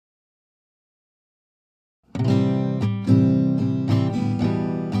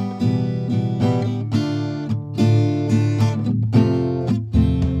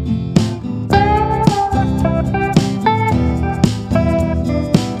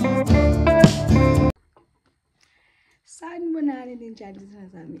For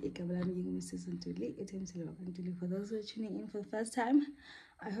those who are tuning in for the first time,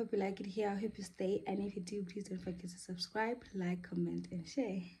 I hope you like it here. I hope you stay, and if you do, please don't forget to subscribe, like, comment, and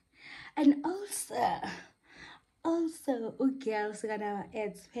share. And also, girls,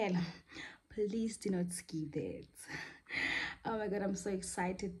 ads, please do not skip it. Oh my god, I'm so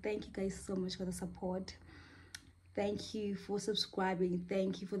excited. Thank you guys so much for the support. Thank you for subscribing.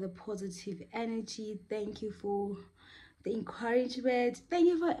 Thank you for the positive energy. Thank you for the encouragement. Thank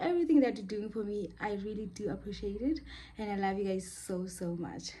you for everything that you're doing for me. I really do appreciate it, and I love you guys so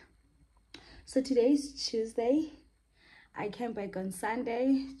much. So today is Tuesday. I came back on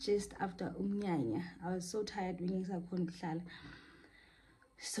Sunday just after umnyanya. I was so tired when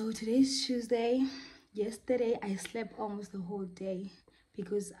so today's Tuesday. Yesterday I slept almost the whole day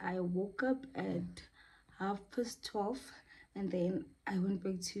because I woke up at 12:30, and then I went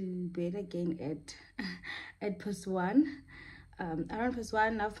back to bed again at +1, around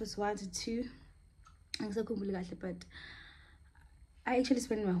 +1, now +1 to 2. But I actually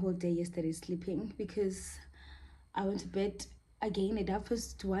spent my whole day yesterday sleeping because I went to bed again at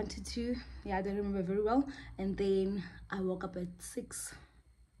 1 to 2. Yeah, I don't remember very well. And then I woke up at 6.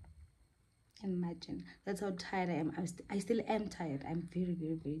 Imagine, that's how tired I am. I still am tired. I'm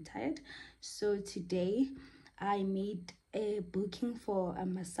very tired. So today I made a booking for a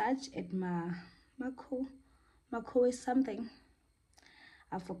massage at Mako is something.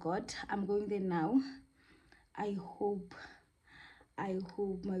 I forgot. I'm going there now. I hope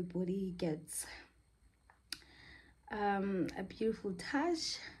my body gets a beautiful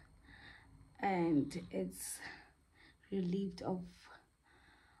touch and it's relieved of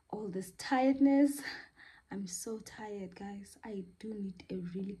all this tiredness. I'm so tired, guys. I do need a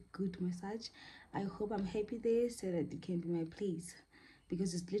really good massage. I hope I'm happy there so that it can be my place,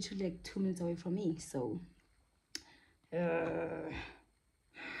 because it's literally like 2 minutes away from me. So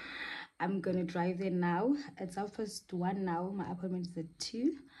I'm gonna drive there now. It's 1:30 now. My appointment is at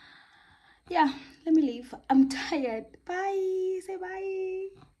 2. Yeah, let me leave. I'm tired. Bye. Say bye.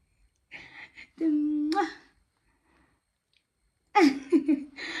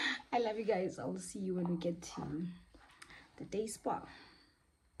 I love you guys. I'll see you when we get to the day spa.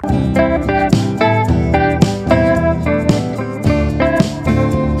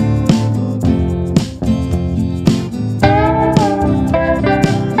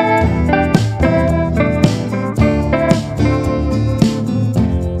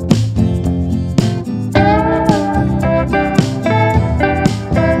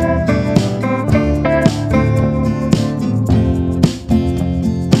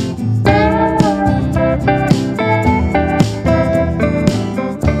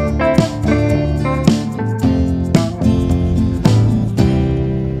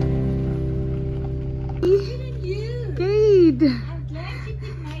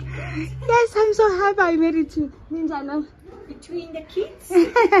 Yes, I'm so happy I made it to Ninjana. Between the kids.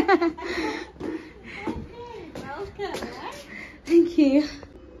 Okay, welcome. Thank you.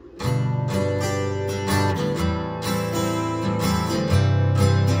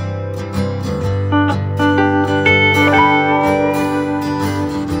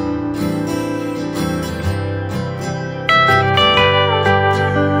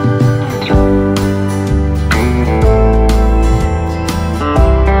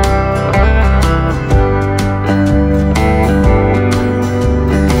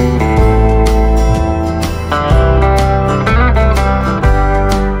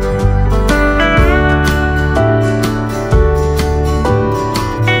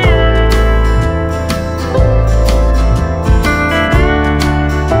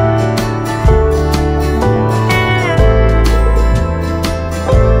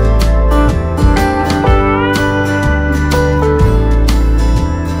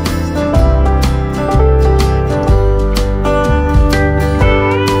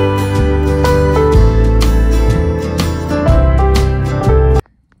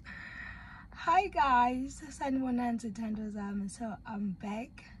 So I'm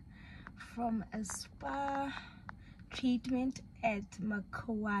back from a spa treatment at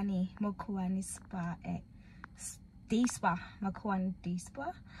Makowani Spa, Day Spa, Makowani Day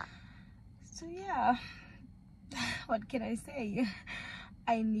Spa. So yeah, what can I say?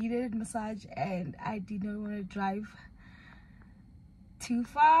 I needed a massage and I did not want to drive too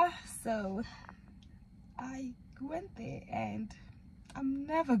far, so I went there, and I'm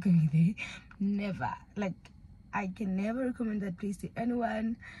never going there. Never. Like, I can never recommend that place to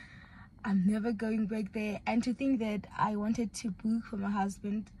anyone. I'm never going back there. And to think that I wanted to book for my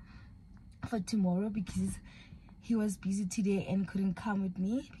husband for tomorrow because he was busy today and couldn't come with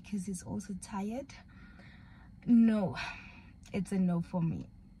me because he's also tired. No, it's a no for me.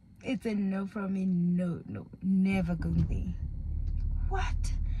 It's a no from me. No, never going there.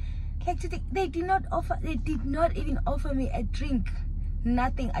 What? Like, they did not even offer me a drink.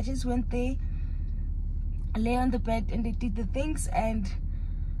 Nothing. I just went there, lay on the bed, and they did the things, and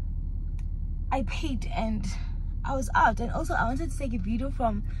I paid, and I was out. And also, I wanted to take a video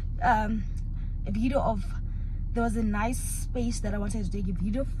from of, there was a nice space that I wanted to take a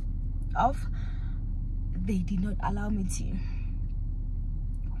video of. They did not allow me to.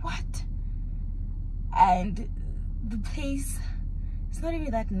 What? And the place, it's not even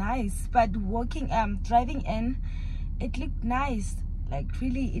that nice, but driving in, it looked nice. Like,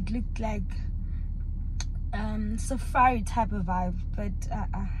 really, it looked like safari type of vibe. But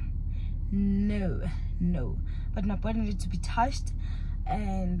no. But my body needed to be touched,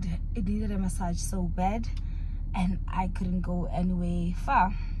 and it needed a massage so bad, and I couldn't go anywhere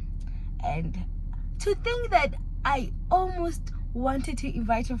far. And to think that I almost wanted to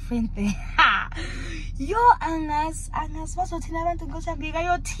invite a friend there. Yo, angas bazothina abantu ngosambika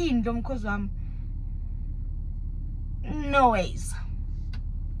yothini lo mkhozi wami. No ways.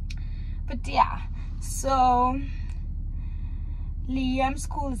 But yeah, so Liam's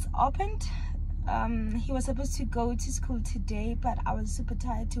school is opened. He was supposed to go to school today, but I was super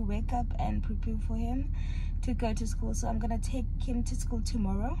tired to wake up and prepare for him to go to school, so I'm gonna take him to school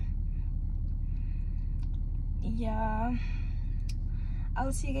tomorrow. Yeah,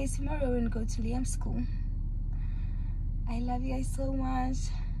 I'll see you guys tomorrow and go to Liam's school. I love you guys so much.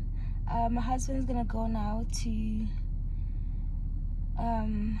 My husband's gonna go now to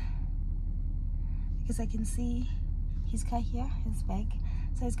because I can see his car here, his bag,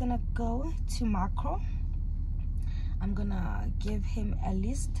 so he's gonna go to Macro. I'm gonna give him a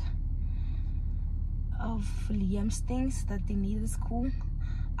list of Liam's things that they need at school.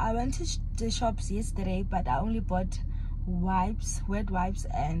 I went to the shops yesterday, but I only bought wipes, wet wipes,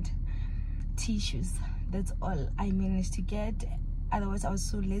 and tissues. That's all I managed to get. Otherwise, I was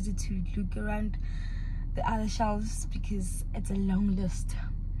so lazy to look around the other shelves because it's a long list.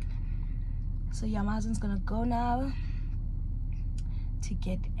 So yeah, my husband's gonna go now to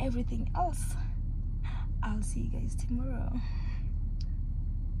get everything else. I'll see you guys tomorrow.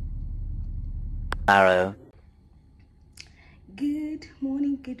 Good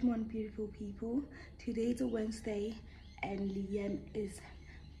morning, beautiful people. Today is a Wednesday, and Liam is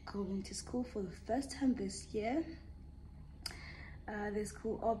going to school for the first time this year. The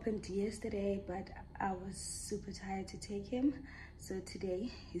school opened yesterday, but I was super tired to take him, so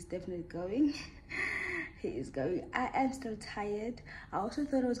today he's definitely going. He is going. I am still tired. I also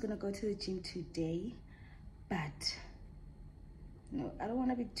thought I was gonna go to the gym today, but no, I don't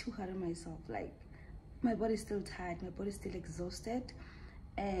want to be too hard on myself. Like, my body's still tired, my body's still exhausted,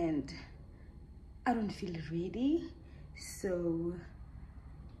 and I don't feel ready. So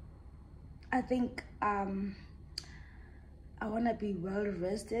I think I want to be well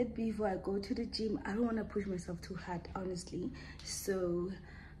rested before I go to the gym. I don't want to push myself too hard, honestly. So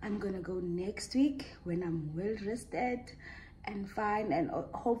I'm gonna go next week when I'm well rested and fine, and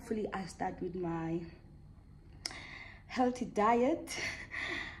hopefully I start with my healthy diet.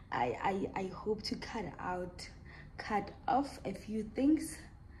 I hope to cut off a few things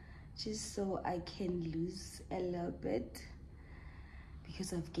just so I can lose a little bit,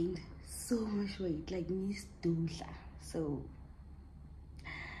 because I've gained so much weight, like Miss Dula. So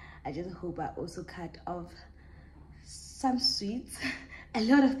I just hope I also cut off some sweets, a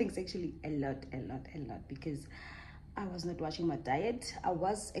lot of things actually, a lot, because I was not watching my diet. I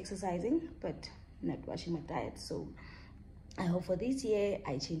was exercising but not watching my diet. So I hope for this year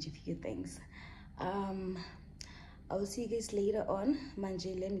I change a few things. I will see you guys later on.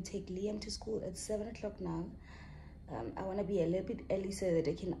 Manje, let me take Liam to school at 7 o'clock now. I want to be a little bit early so that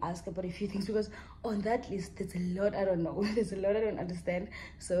I can ask about a few things, because on that list there's a lot I don't know. There's a lot I don't understand.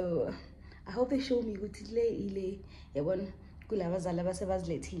 So I hope they show me, you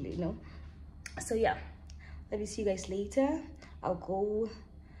know. So yeah, let me see you guys later. I'll go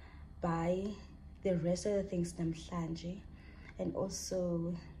buy the rest of the things namhlanje, and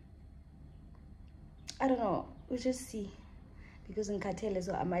also I don't know, we'll just see, because in Katele,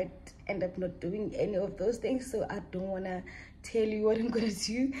 so I might end up not doing any of those things. So I don't want to tell you what I'm gonna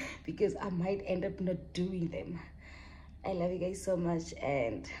do, because I might end up not doing them. I love you guys so much,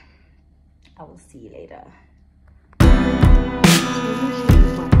 and I will see you later.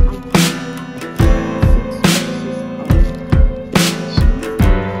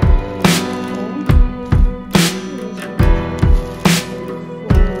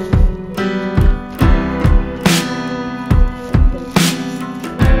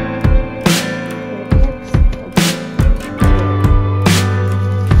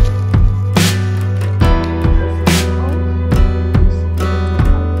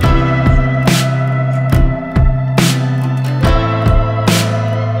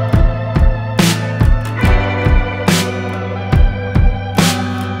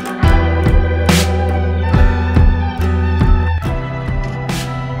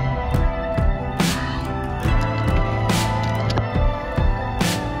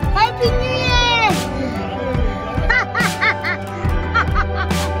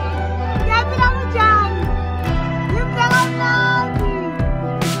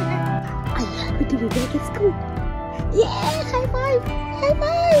 high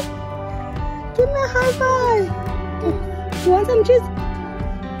five. Give me a high five. You want some cheese?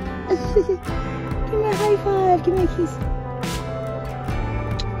 Give me a high five. Give me a kiss.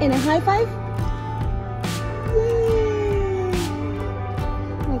 And a high five. Yay.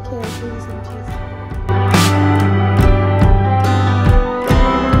 Okay, I'll give you some cheese.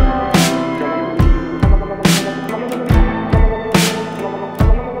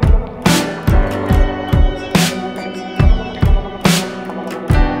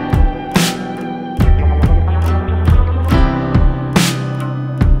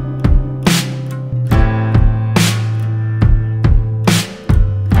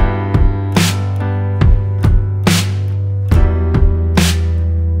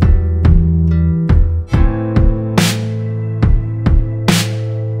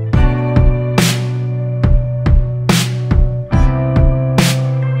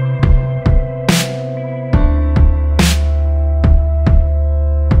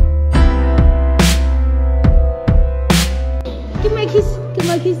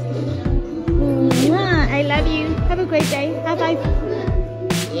 I love you. Have a great day. High five.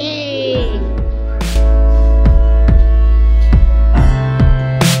 Yay.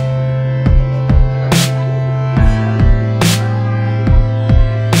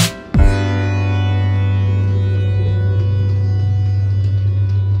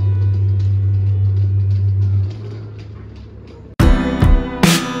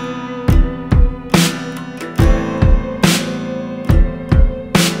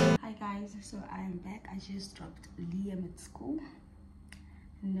 So I am back. I just dropped Liam at school.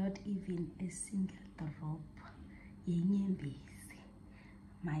 Not even a single drop.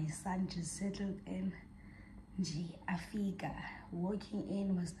 My son just settled in. Afika. Walking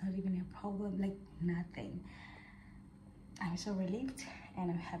in was not even a problem, like nothing. I'm so relieved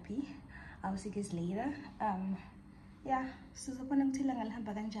and I'm happy. I'll see you guys later. Yeah, susupunang silang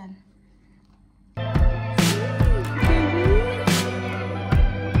alhamba kanjan.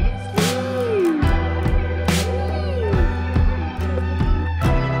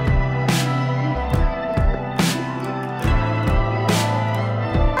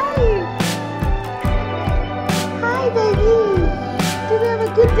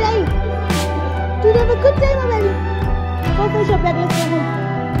 Good day. Did you have a good day, my baby? Go fetch your bag. Let's go home.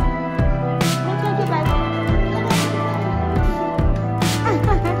 Let's fetch your bag.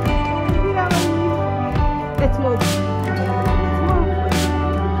 Let's move.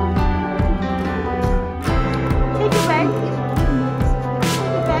 Take your bag.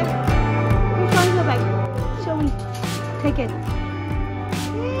 Take your bag. Which one's your bag? Show me. Take it.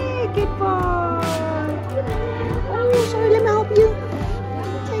 Hey, good boy. Oh, sorry. Let me help you.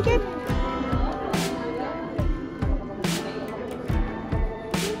 Take it.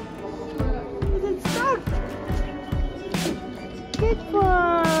 Is it stuck? Good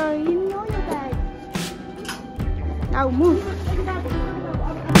boy. You know your bag. Now move.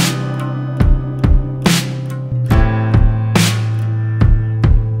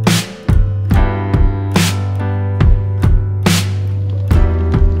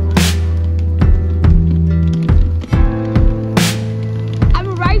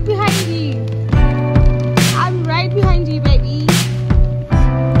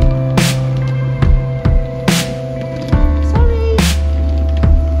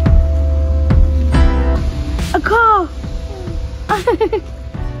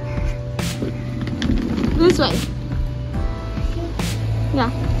 This way.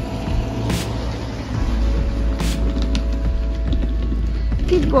 Yeah.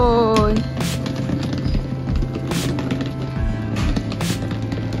 Good boy.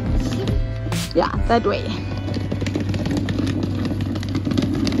 Yeah, that way.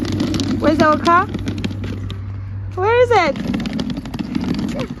 Where's our car? Where is it?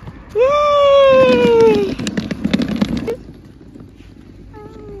 Yay!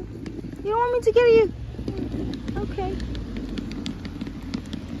 You don't want me to carry you? Okay.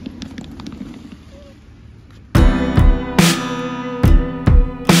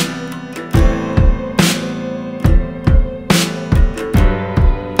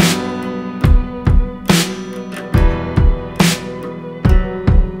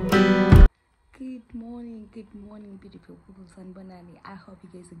 Good morning, beautiful people. Sanbonani. I hope you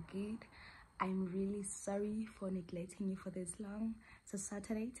guys are good. I'm really sorry for neglecting you for this long. It's a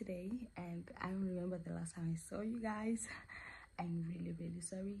Saturday today and I don't remember the last time I saw you guys. I'm really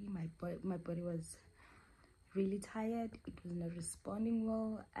sorry. My body was really tired. It was not responding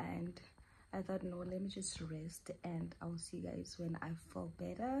well and I thought, no, let me just rest and I'll see you guys when I feel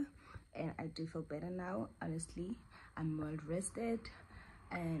better. And I do feel better now. Honestly, I'm well rested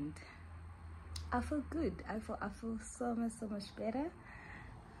and I feel good. I feel so much better.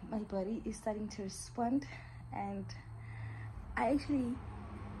 my body is starting to respond, and I actually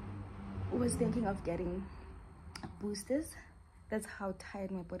was thinking of getting boosters. That's how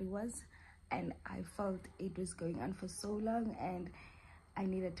tired my body was, and I felt it was going on for so long, and I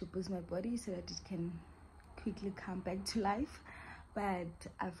needed to boost my body so that it can quickly come back to life. But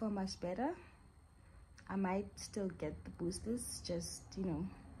I feel much better. I might still get the boosters, just, you know,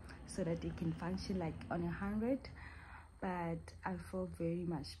 so that it can function like on 100, but I feel very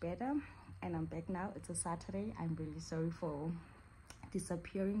much better, and I'm back now. It's a Saturday. I'm really sorry for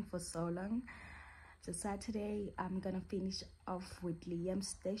disappearing for so long. So Saturday, I'm gonna finish off with Liam's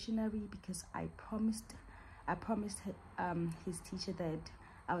stationery, because I promised his teacher that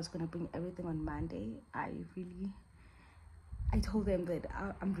I was gonna bring everything on Monday. I told them that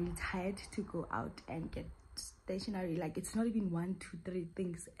I'm really tired to go out and get stationery. Like, it's not even 1, 2, 3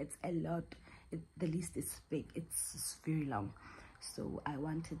 things. It's a lot. The list is big. It's very long. So I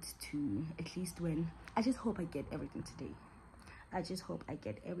wanted to, at least I just hope I get everything today. I just hope I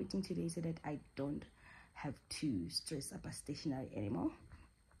get everything today so that I don't have to stress about stationery anymore.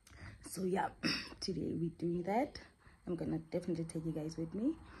 So yeah, today we're doing that. I'm gonna definitely take you guys with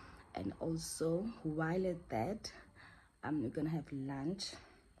me, and also while at that, I'm gonna have lunch,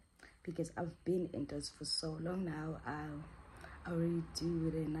 because I've been indoors for so long now. I'll already do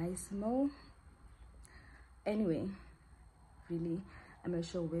with a nice meal. Anyway, really, I'm not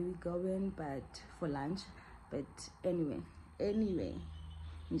sure where we're going, but for lunch. But anyway,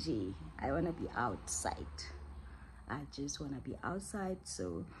 gee, I wanna be outside. I just wanna be outside.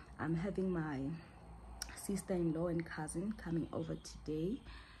 So I'm having my sister-in-law and cousin coming over today.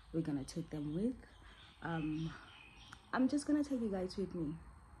 We're gonna take them with. I'm just gonna take you guys with me.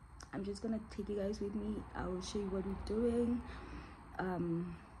 I will show you what we're doing.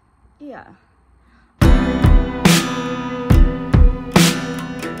 Yeah.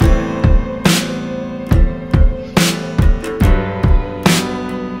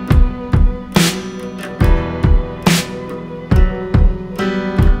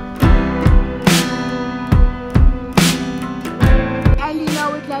 And you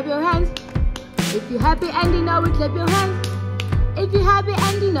know it, clap your hands. If you're happy and you know it, clap your hands. If you're happy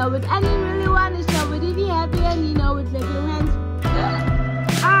and you know it, and you really want to show it. If you're happy and you know it, clap your hands.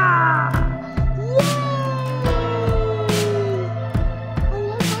 Ah! Yay! Are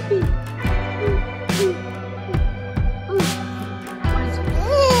you happy?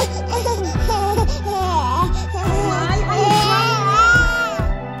 Why are you crying?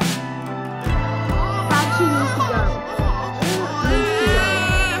 But she needs to go.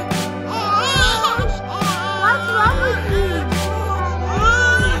 What's wrong with you?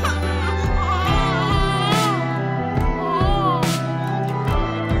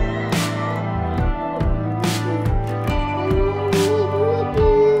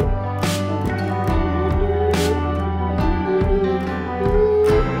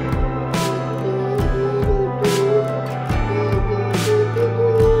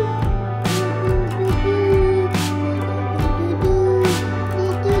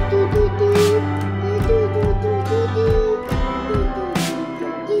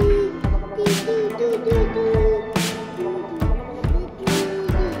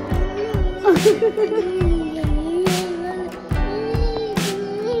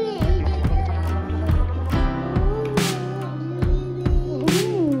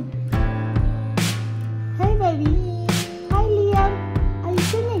 Hey baby. Hi Liam. Are you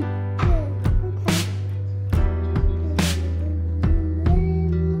singing? Okay.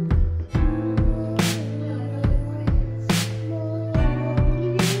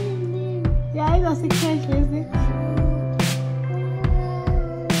 Ja, ik was een kerstlezer.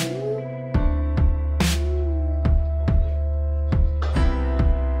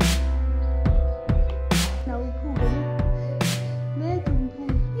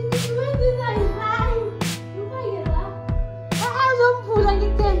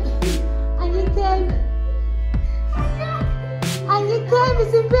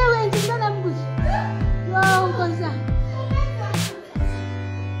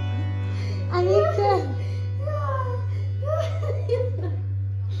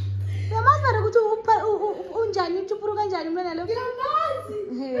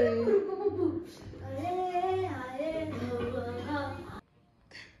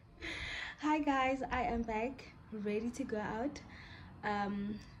 Hi guys, I am back, ready to go out.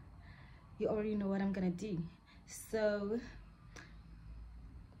 You already know what I'm gonna do. So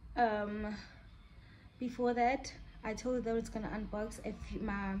before that, I told you that I was gonna unbox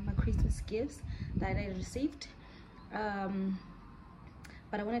my Christmas gifts that I received,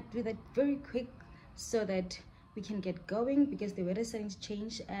 but I want to do that very quick so that we can get going because the weather is starting to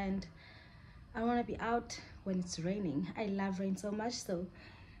change and I want to be out when it's raining. I love rain so much, so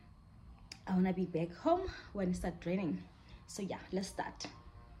I want to be back home when it starts raining. So yeah, let's start.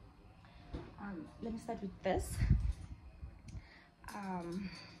 Let me start with this.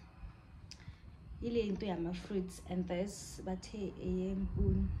 My fruits and this, but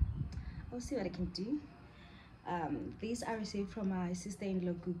I'll see what I can do. These I received from my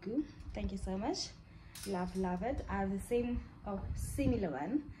sister-in-law Gugu. Thank you so much. Love it. I have the similar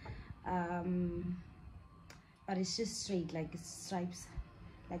one, but it's just straight, like stripes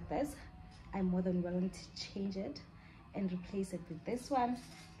like this. I'm more than willing to change it and replace it with this one.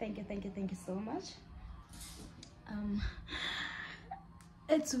 Thank you so much.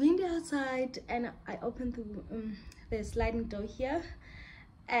 It's windy outside and I opened the sliding door here,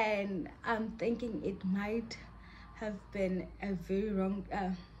 and I'm thinking it might have been a very wrong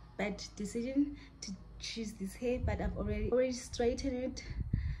bad decision to choose this hair, but I've already straightened it,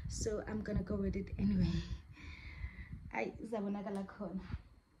 so I'm gonna go with it anyway.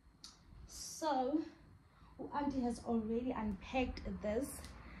 So Auntie has already unpacked this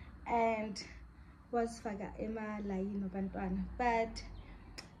and was faga ema layino bantwana, but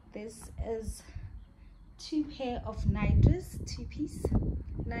this is 2 pair of night dress, 2-piece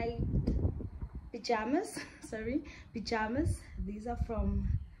night pajamas. Pajamas. These are from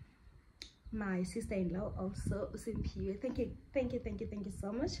my sister-in-law, also Simpiwe. Thank you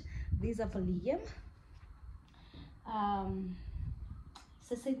so much. These are for Liam.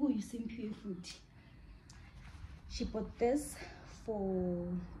 Simpiwe food. She bought this for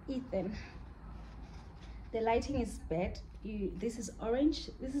Ethan. The lighting is bad. This is orange.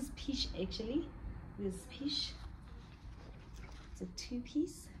 This is peach actually. This is peach. It's a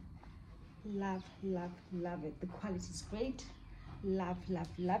 2-piece. Love it. The quality is great. Love it.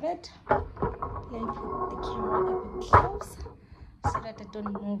 Let me put the camera a bit close so that I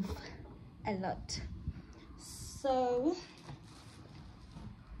don't move a lot. So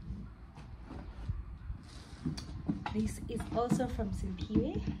this is also from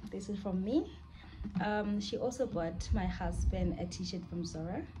Simpiwe. This is from me. She also bought my husband a t-shirt from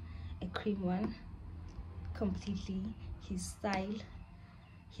Zara, a cream one, completely his style.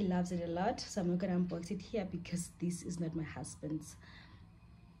 He loves it a lot, so I'm not gonna unbox it here because this is not my husband's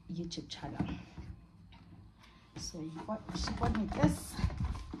YouTube channel. So she bought me this.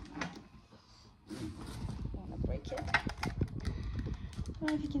 I wanna break it. I don't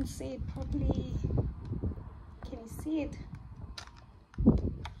know if you can see it properly. Can you see it?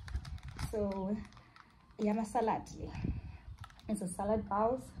 So yama salad. It's a salad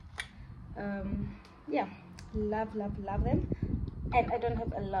bowls. Yeah, love them. And I don't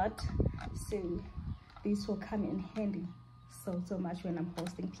have a lot, so this will come in handy so much when I'm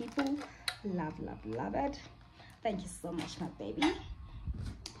posting people. Love it. Thank you so much, my baby.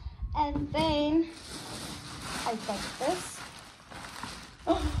 And then I got this.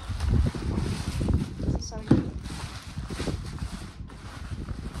 Oh, sorry.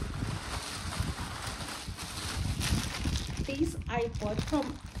 These I bought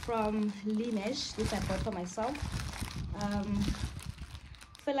from Linesh. This I bought for myself.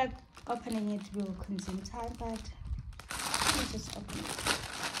 I feel like opening it will consume time, but let me just open it.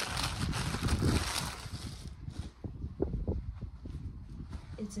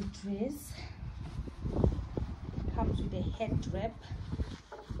 It's a dress. Comes with a head wrap.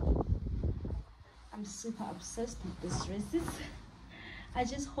 I'm super obsessed with these dresses. I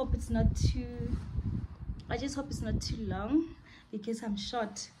just hope it's not too long because I'm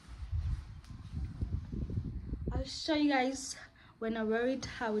short. I'll show you guys when I wear it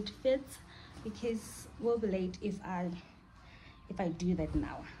how it fits, because we'll be late if I do that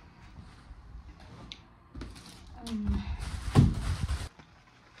now.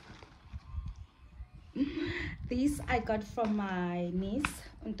 These I got from my niece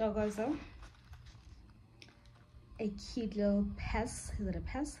Untogozo. A cute little purse. Is it a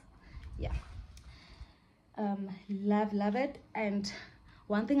purse? Yeah. Love it. And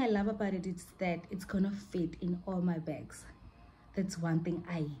one thing I love about it is that it's gonna fit in all my bags. That's one thing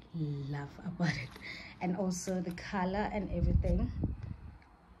I love about it. And also the color and everything,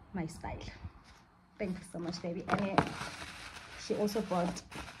 my style. Thank you so much, baby. And she also bought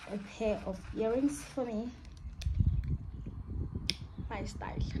a pair of earrings for me, my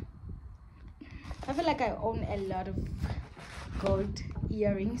style. I feel like I own a lot of gold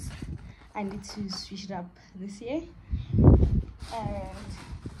earrings. I need to switch it up this year. And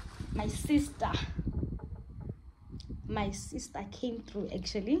my sister came through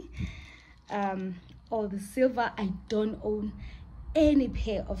actually. All the silver. I don't own any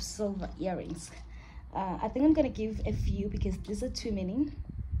pair of silver earrings. I think I'm gonna give a few because these are too many.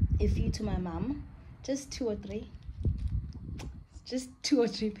 A few to my mom, just 2 or 3, just 2 or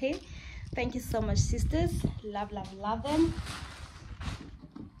 3 pair. Thank you so much, sisters. Love, love, love them.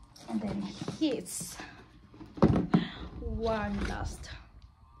 And then here's one last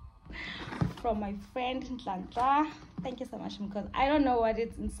from my friend Ntlantla. Thank you so much, because I don't know what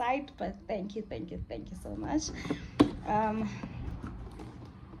it's inside, but thank you so much.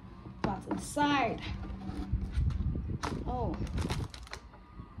 What's inside? Oh,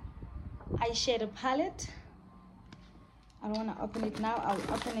 I shared a palette. I don't want to open it now.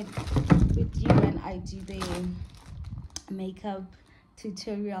 I'll open it with you when I do the makeup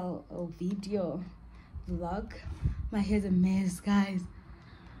tutorial or video vlog. My hair's a mess, guys.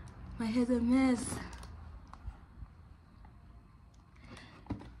 My hair's a mess.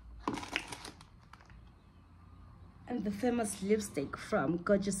 And the famous lipstick from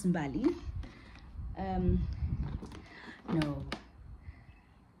Gorgeous Mbali. No,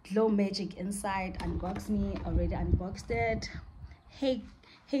 Glow Magic inside. Unbox me. Already unboxed it. Hey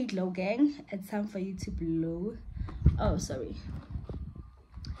Glow gang, it's time for you to blow. Oh, sorry.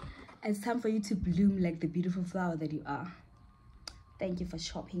 It's time for you to bloom like the beautiful flower that you are. Thank you for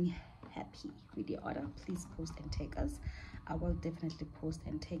shopping. Happy with your order. Please post and tag us. I will definitely post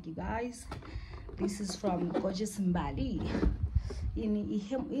and tag you guys. This is from Gorgeous Mbali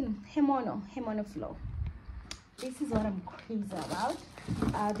in Hemono Flow. This is what I'm crazy about.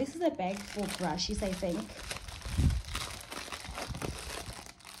 This is a bag for brushes, I think.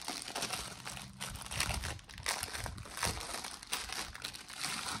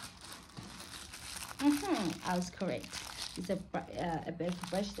 I was correct. It's a bag for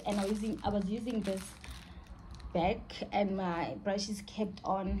brushes, and I was using this bag, and my brushes kept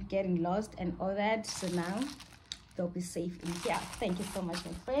on getting lost and all that. So now they'll be safe in here. Thank you so much,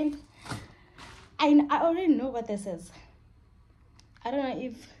 my friend. I already know what this is. I don't know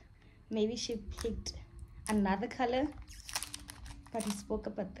if maybe she picked another color, but he spoke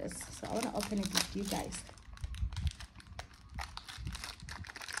about this, so I want to open it with you guys.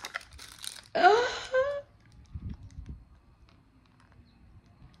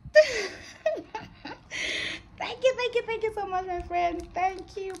 Thank you so much, my friend.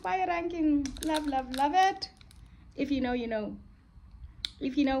 Thank you. Bye, ranking. Love, love, love it. If you know, you know.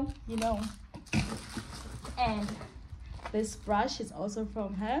 If you know, you know. And this brush is also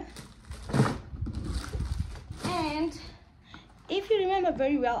from her. And if you remember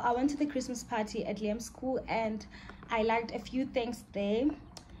very well, I went to the Christmas party at Liam's school, and I liked a few things there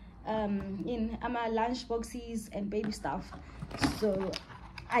in my lunch boxes and baby stuff. So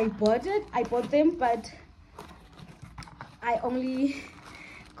I bought them, but I only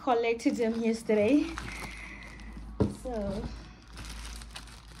collected them yesterday. So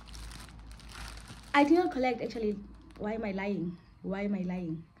I did not collect, actually. Why am I lying?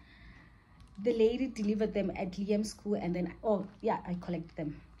 The lady delivered them at Liam's school, and then oh yeah, I collected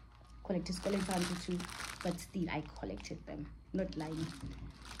them. Collected school in time too, but still I collected them. Not lying.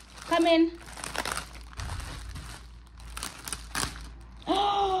 Come in.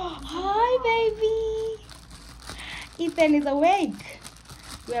 Oh, hi baby. Ethan is awake.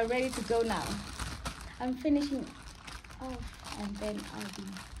 We are ready to go now. I'm finishing off, and then I'll be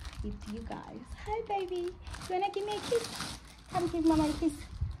with you guys. Hi baby, you wanna give me a kiss? Come give mama a kiss.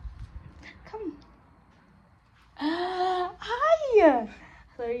 Come. Hi.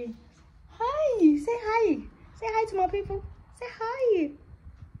 Sorry. Hi. Say hi. Say hi to my people. Say hi.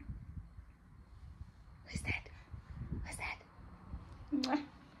 Who's that? Who's that? Mwah.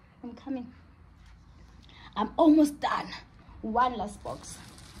 I'm coming. I'm almost done. One last box.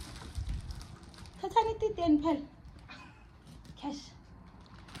 Cash.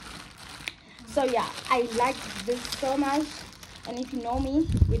 So yeah, I like this so much, and if you know me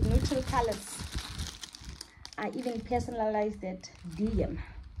with neutral colors, I even personalized it. Liam,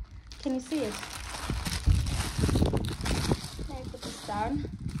 can you see it? Let me put this down.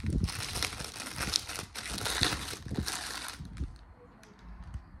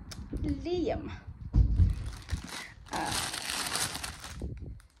 Liam.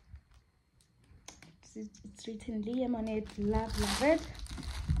 It's written Liam on it. Love, love it.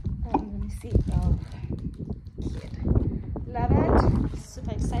 Let me see. Oh, cute. Love it.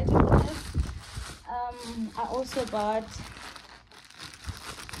 Super excited for this. I also bought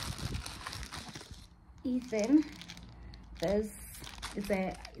Ethan this. It's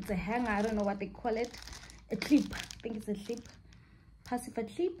a hanger. I don't know what they call it. A clip. I think it's a clip. Pacifier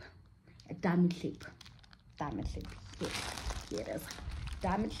clip. A diamond clip. Diamond clip. Here it is.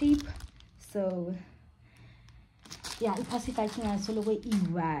 Diamond clip. So yeah, ipacify solo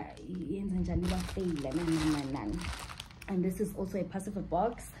iwa and this is also a pacifier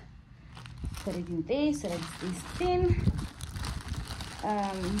box. Put it in there so that it stays thin.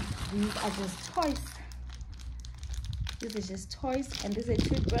 These are just toys. These are just toys, and this is a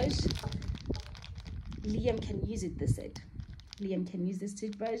toothbrush. Liam can use it, they said. Liam can use this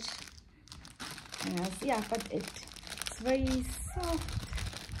toothbrush. Yes, yeah, but it's very soft.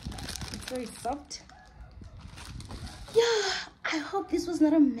 It's very soft. Yeah, I hope this was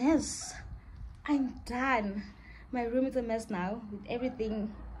not a mess. I'm done. My room is a mess now with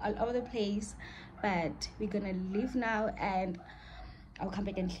everything all over the place, but we're gonna leave now and I'll come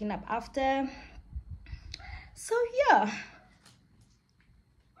back and clean up after. So yeah,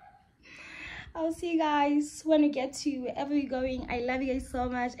 I'll see you guys when we get to wherever we're going. I love you guys so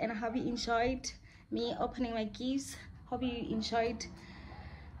much, and I hope you enjoyed me opening my gifts. Hope you enjoyed.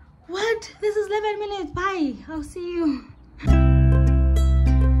 What? This is 11 minutes. Bye. I'll see you.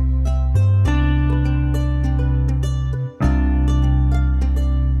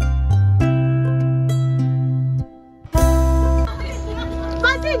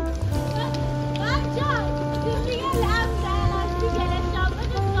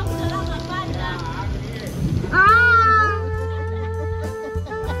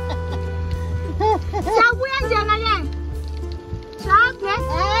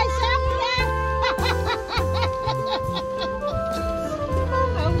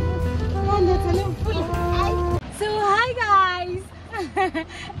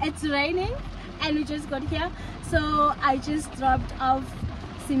 It's raining and we just got here, so I just dropped off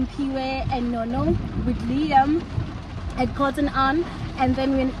Simpiwe and Nono with Liam at Cotton On, and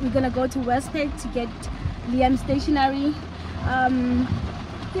then we're gonna go to Westpac to get Liam stationery.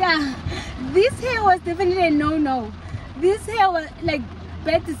 Yeah, this hair was definitely a no. This hair was like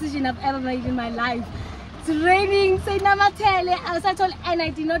best decision I've ever made in my life. It's raining, so and I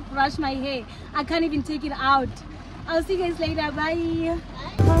did not brush my hair. I can't even take it out. I'll see you guys later. Bye.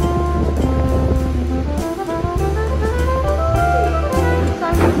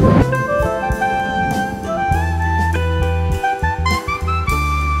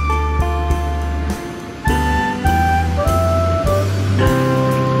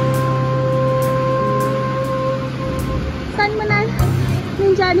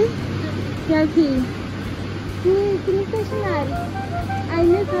 I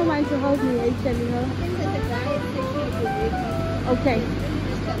need someone to help me actually. Okay.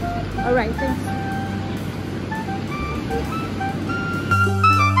 All right. Thanks.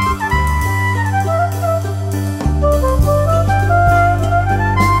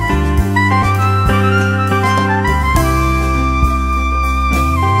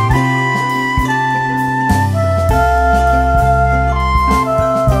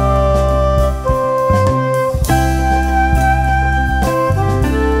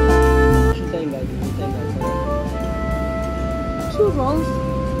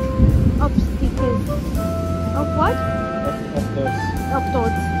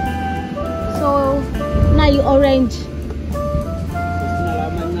 Orange.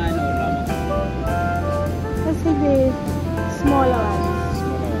 Let's take the smaller ones.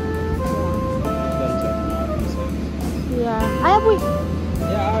 Yeah. I have with.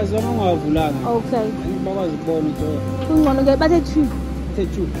 Yeah, I was okay.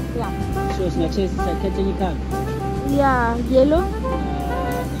 Two. Yeah. So it's not just catching you can. Yeah, yellow.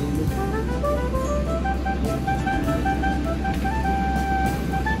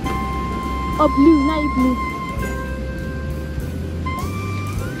 Oh, blue, not blue.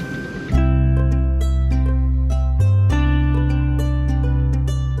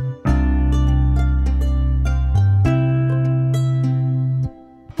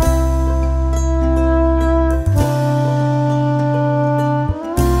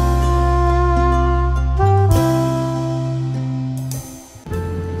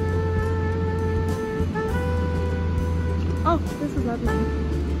 Oh, this is not mine.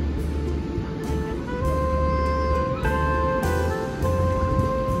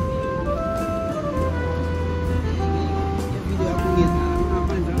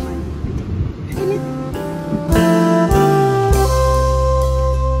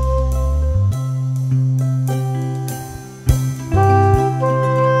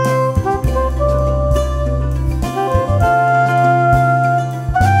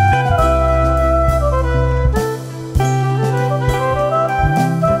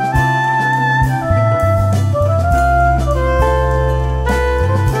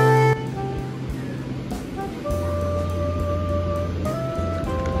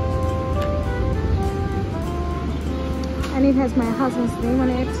 And it has my husband's name on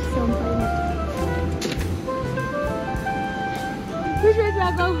it, so I'm buying it. Which way do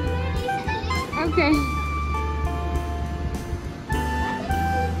I go? Okay.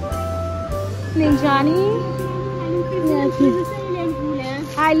 Ninjani.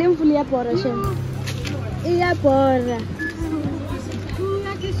 Hi, Limfuli Apora. Iapora.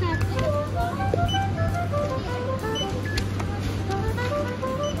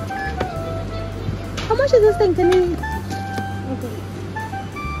 How much is this thing? Can you? Okay.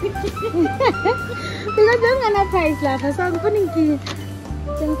 Because I'm gonna price laugh, so I'm putting the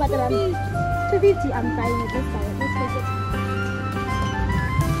thing but I'm 250. I'm buying it this time.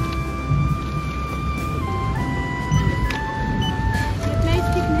 Let's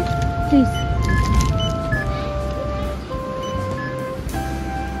take it. Please.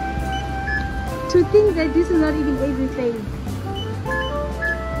 To think that this is not even everything.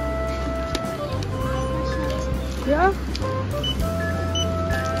 Yeah.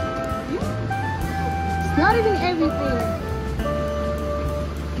 It's not even everything.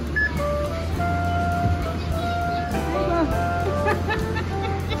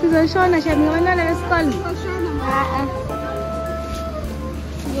 She's a Shona, she's going on a skull.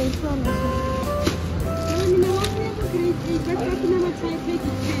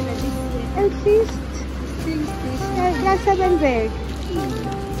 At least that's 700.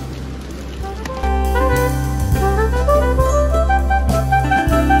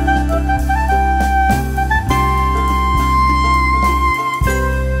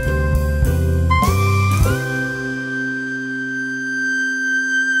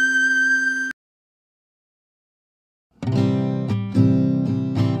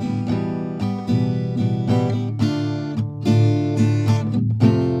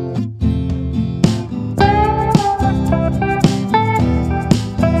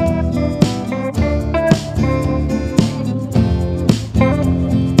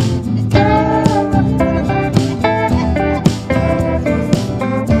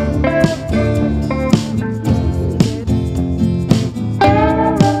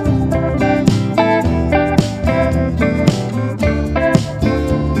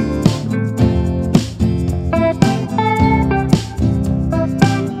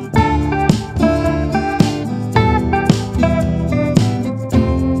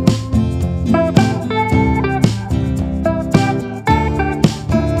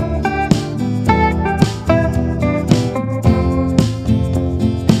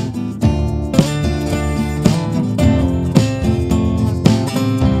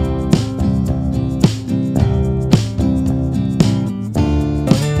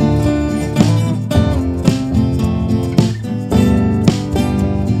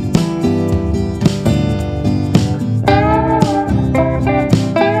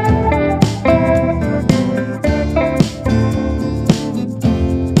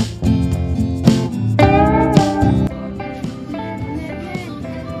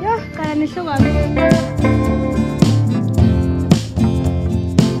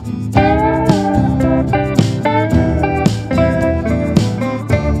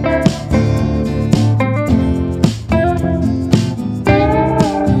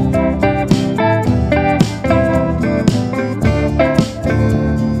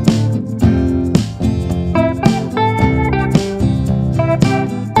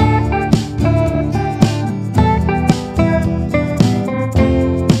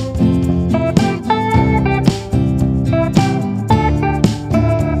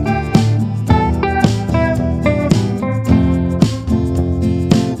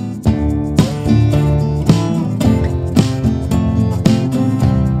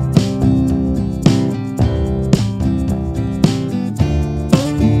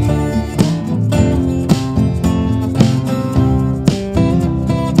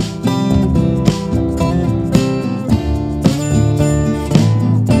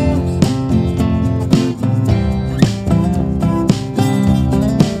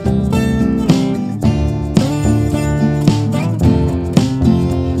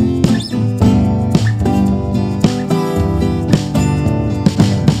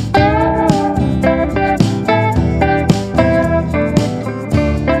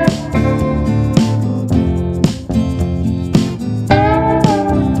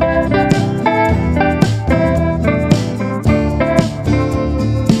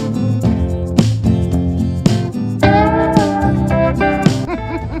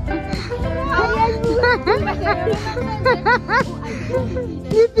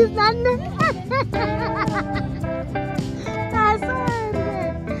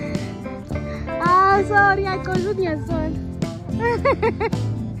 Sorry, I couldn't hear son.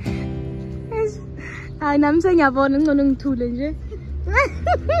 I'm saying about nung tulen je.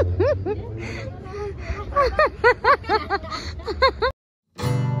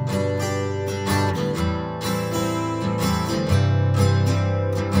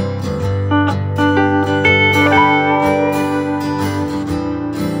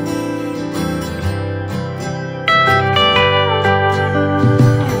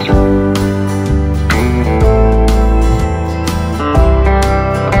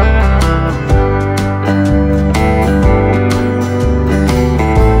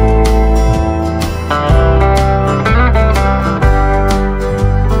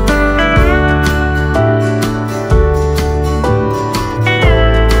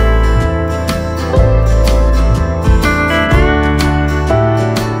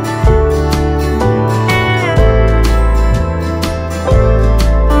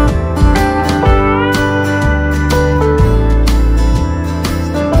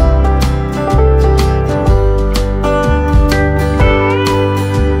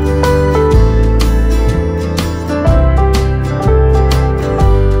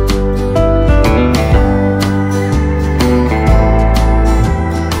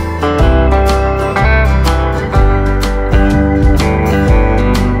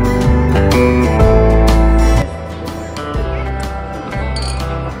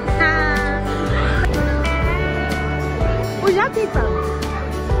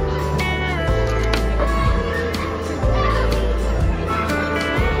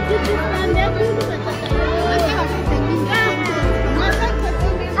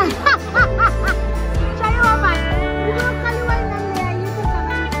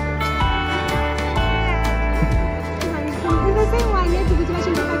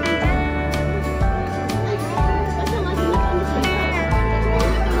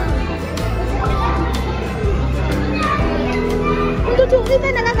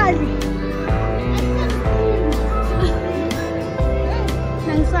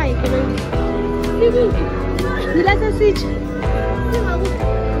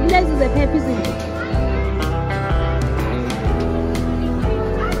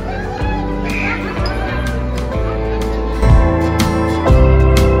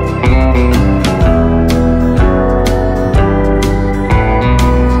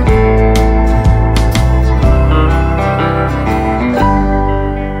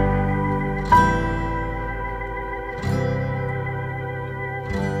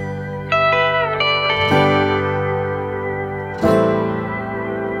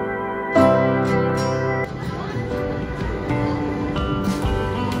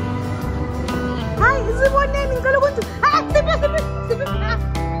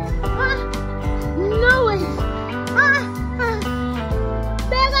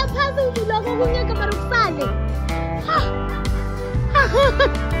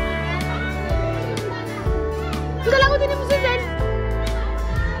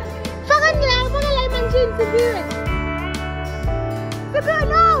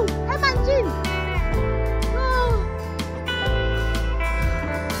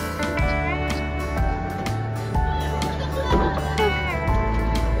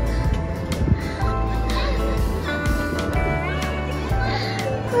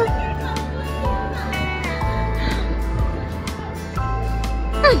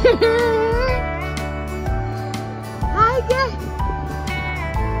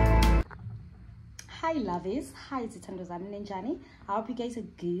 Hi lovies, hi, it's Itando Zami and Johnny. I hope you guys are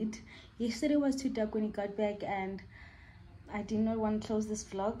good. Yesterday was too dark when he got back and I did not want to close this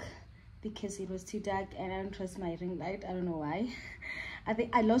vlog because it was too dark and I don't trust my ring light. I don't know why. I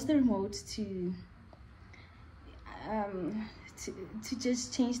think I lost the remote to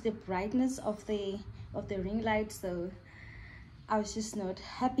just change the brightness of the ring light, so I was just not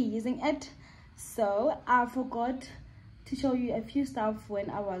happy using it. So I forgot to show you a few stuff when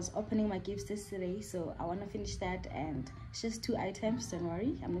I was opening my gifts yesterday, so I want to finish that, and it's just 2 items, don't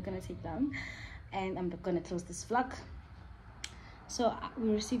worry, I'm not gonna take down, and I'm gonna close this vlog. So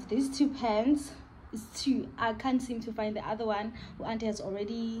we received these 2 pens. It's 2. I can't seem to find the other one. Auntie has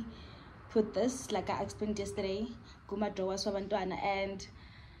already put this, like I explained yesterday, and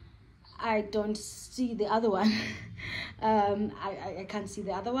I don't see the other one. I can't see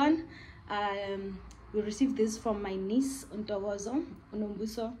the other one. We received this from my niece Untogozo,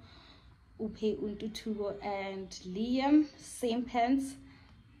 Unombuso, Upe Untutugo, and Liam. Same pens.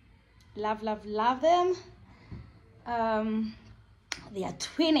 Love, love, love them. They are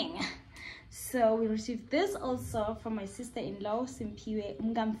twinning. So we received this also from my sister-in-law, Simpiwe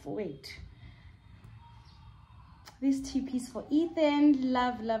Ungamfuet. This 2-piece for Ethan.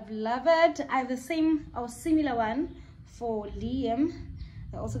 Love, love, love it. I have the same or similar one for Liam.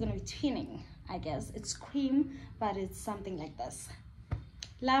 They're also going to be twinning, I guess. It's cream, but it's something like this.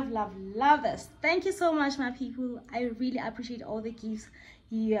 Love, love, love this. Thank you so much, my people. I really appreciate all the gifts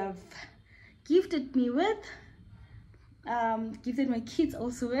you have gifted me with. Gifted my kids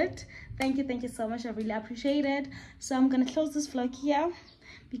also with. Thank you so much. I really appreciate it. So I'm gonna close this vlog here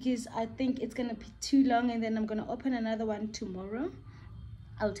because I think it's gonna be too long, and then I'm gonna open another one tomorrow.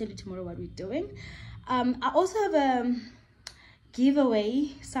 I'll tell you tomorrow what we're doing. I also have a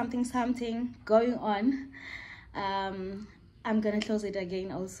giveaway, something going on. I'm gonna close it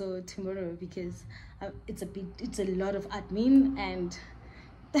again also tomorrow because it's a lot of admin and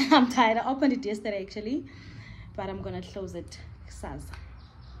I'm tired. I opened it yesterday actually, but I'm gonna close it.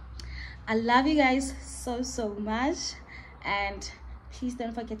 I love you guys so much, and please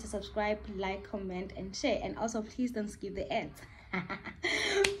don't forget to subscribe, like, comment, and share. And also please don't skip the ads.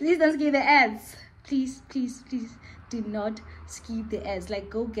 Please don't skip the ads. Please do not skip the ads. Like,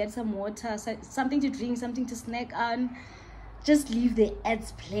 go get some water, something to drink, something to snack on. Just leave the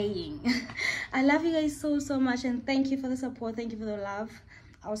ads playing. I love you guys so much, and thank you for the support, thank you for the love.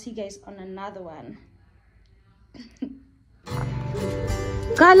 I'll see you guys on another one.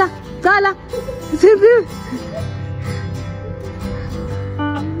 Gala.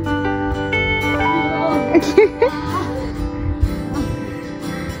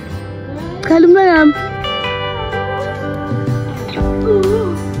 Kalmayam.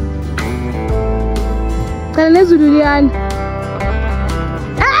 Kalane Zululian.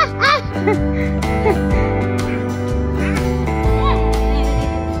 Ah! Are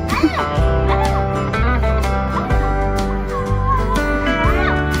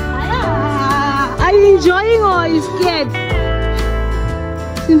you enjoying or are you scared?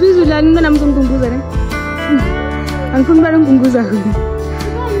 Simpizo la nina namzungumza ne. Angifuni bana ngumbuza.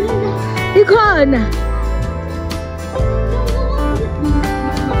 Ikhona.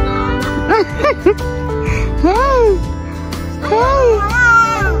 Hey. Hey.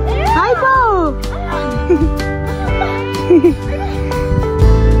 Hi Bo.